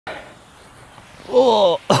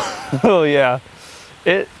Oh, oh yeah.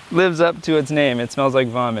 It lives up to its name. It smells like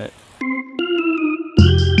vomit.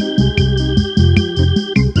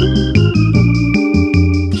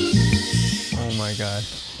 Oh my God.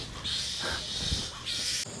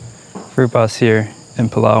 Fruit boss here in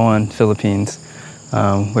Palawan, Philippines.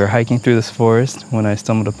 We were hiking through this forest when I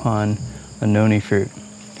stumbled upon a Noni fruit.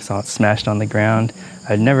 Saw it smashed on the ground.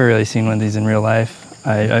 I'd never really seen one of these in real life.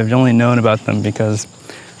 I've only known about them because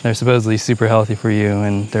they're supposedly super healthy for you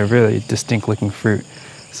and they're really distinct looking fruit.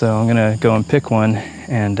 So I'm gonna go and pick one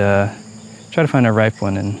and try to find a ripe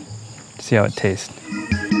one and see how it tastes.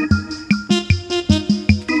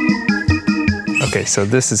 Okay, so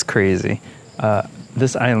this is crazy.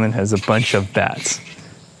 This island has a bunch of bats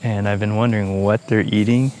and I've been wondering what they're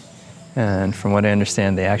eating, and from what I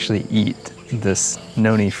understand they actually eat this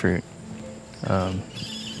Noni fruit.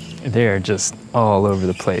 They are just all over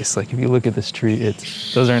the place. Like if you look at this tree,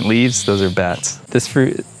 those aren't leaves, those are bats. This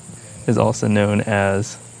fruit is also known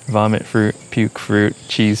as vomit fruit, puke fruit,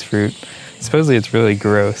 cheese fruit. Supposedly it's really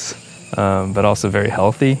gross, but also very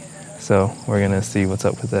healthy. So we're gonna see what's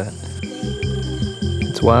up with that.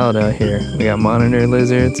 It's wild out here. We got monitor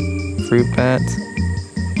lizards, fruit bats,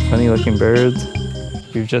 funny looking birds.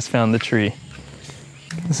 We've just found the tree.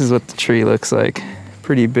 This is what the tree looks like.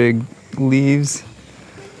 Pretty big leaves.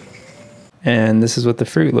 And this is what the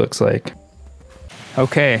fruit looks like.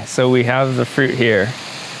 Okay, so we have the fruit here.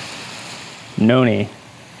 Noni,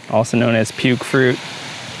 also known as puke fruit,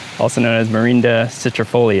 also known as Morinda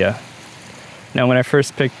Citrifolia. Now when I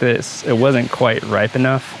first picked this, it wasn't quite ripe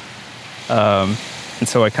enough. And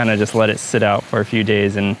so I kind of just let it sit out for a few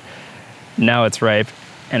days, and now it's ripe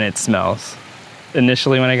and it smells.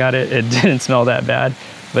 Initially when I got it, it didn't smell that bad,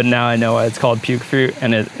 but now I know why it's called puke fruit,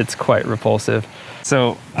 and it's quite repulsive.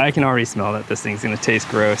 So I can already smell that this thing's gonna taste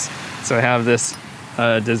gross. So I have this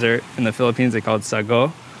dessert in the Philippines, they call it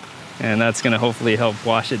sago, and that's gonna hopefully help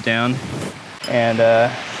wash it down. And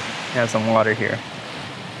have some water here.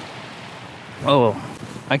 Oh,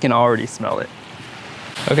 I can already smell it.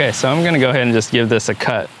 Okay, so I'm gonna go ahead and just give this a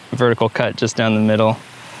cut, a vertical cut just down the middle.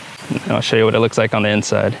 And I'll show you what it looks like on the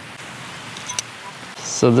inside.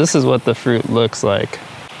 So this is what the fruit looks like.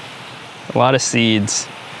 A lot of seeds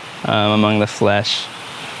among the flesh.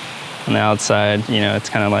 On the outside, you know, it's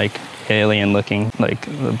kind of like alien looking, like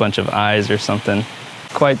a bunch of eyes or something.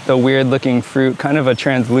 Quite the weird looking fruit, kind of a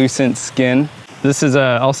translucent skin. This is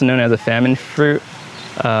also known as a famine fruit,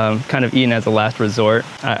 kind of eaten as a last resort.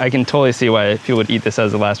 I can totally see why people would eat this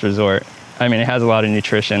as a last resort. I mean, it has a lot of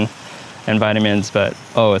nutrition and vitamins, but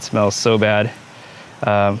oh, it smells so bad.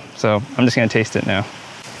 So I'm just gonna taste it now.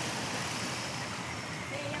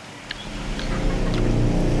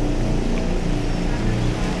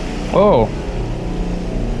 Oh.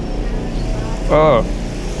 Oh.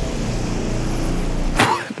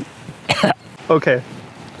 Okay.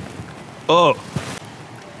 Oh.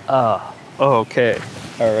 Okay.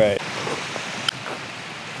 All right.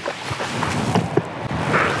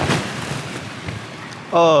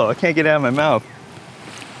 Oh, I can't get it out of my mouth.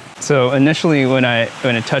 So initially when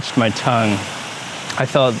it touched my tongue, I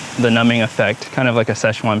felt the numbing effect, kind of like a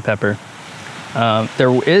Szechuan pepper.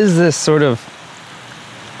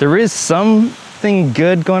 There is something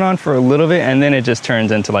good going on for a little bit, and then it just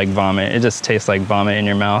turns into like vomit. It just tastes like vomit in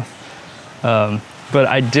your mouth. But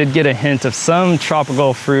I did get a hint of some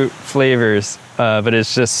tropical fruit flavors, but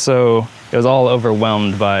it's just it was all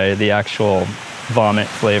overwhelmed by the actual vomit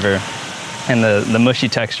flavor. And the mushy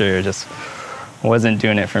texture just wasn't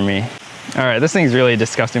doing it for me. All right, this thing's really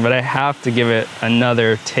disgusting, but I have to give it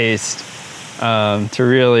another taste to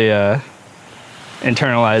really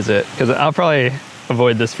internalize it, because I'll probably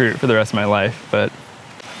avoid this fruit for the rest of my life, but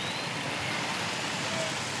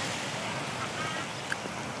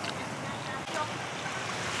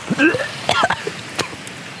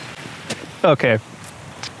okay.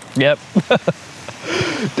 Yep.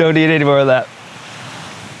 Don't eat any more of that.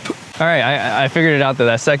 All right, I figured it out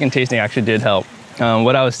that second tasting actually did help.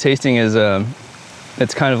 What I was tasting is,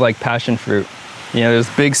 it's kind of like passion fruit. You know, there's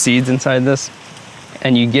big seeds inside this,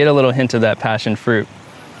 and you get a little hint of that passion fruit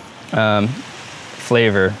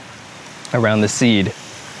flavor around the seed,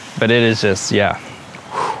 but it is just, yeah.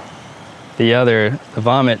 The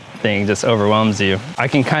vomit thing just overwhelms you. I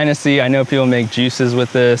can kind of see, I know people make juices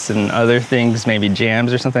with this and other things, maybe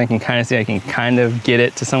jams or something. I can kind of see, I can kind of get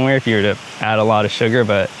it to somewhere if you were to add a lot of sugar,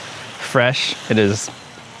 but fresh, it's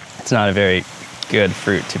not a very good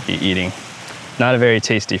fruit to be eating. Not a very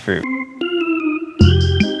tasty fruit.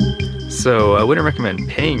 So I wouldn't recommend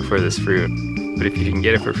paying for this fruit, but if you can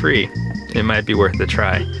get it for free, it might be worth a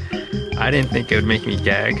try. I didn't think it would make me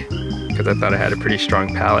gag, because I thought I had a pretty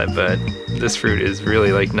strong palate, but this fruit is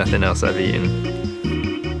really like nothing else I've eaten.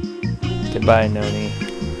 Goodbye, Noni.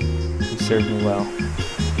 You served me well.